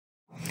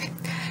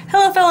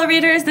fellow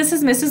readers, this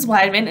is Mrs.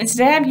 Weidman, and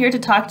today I'm here to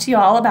talk to you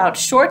all about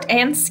Short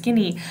and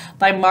Skinny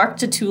by Mark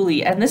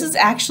Tatulli. And this is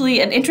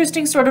actually an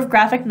interesting sort of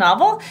graphic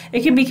novel.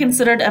 It can be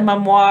considered a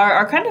memoir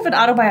or kind of an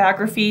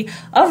autobiography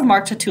of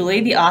Mark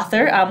Tatulli, the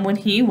author, when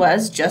he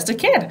was just a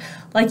kid,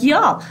 like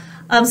y'all.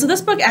 So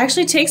this book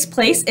actually takes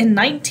place in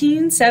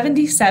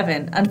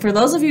 1977, and for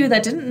those of you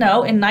that didn't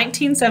know, in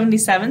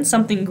 1977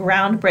 something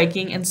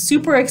groundbreaking and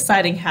super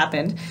exciting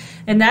happened,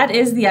 and that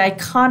is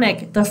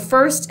the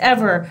first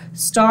ever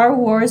Star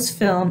Wars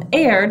film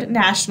aired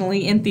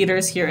nationally in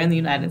theaters here in the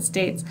United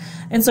States.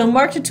 And so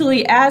Mark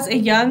Tatulli, as a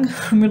young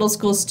middle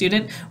school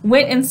student,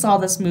 went and saw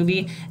this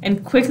movie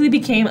and quickly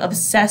became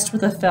obsessed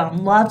with the film,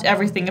 loved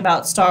everything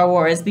about Star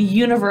Wars, the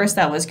universe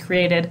that was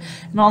created,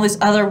 and all these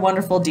other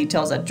wonderful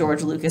details that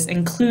George Lucas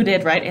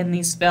included right in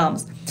these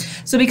films.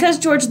 So because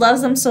George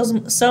loves them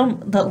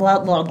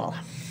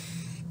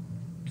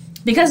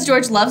because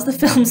George loves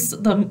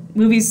the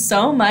movies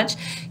so much,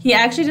 he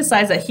actually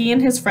decides that he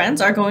and his friends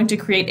are going to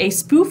create a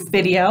spoof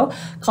video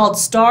called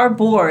Star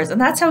Wars, and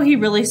that's how he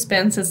really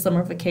spends his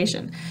summer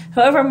vacation.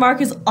 However,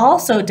 Mark is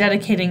also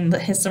dedicating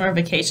his summer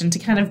vacation to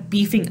kind of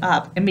beefing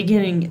up and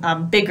getting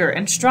bigger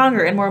and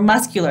stronger and more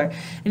muscular,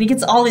 and he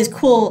gets all these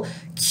cool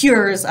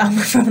cures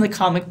from the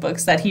comic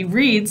books that he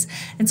reads,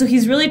 and so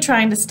he's really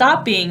trying to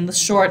stop being the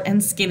short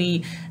and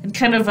skinny and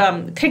kind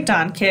of picked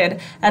on kid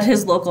at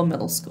his local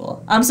middle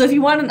school. So if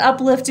you want an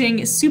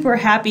uplifting, super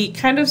happy,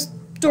 kind of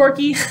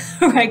dorky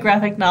right,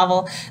 graphic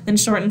novel, then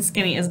Short and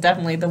Skinny is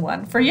definitely the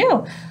one for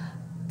you.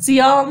 See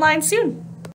y'all online soon.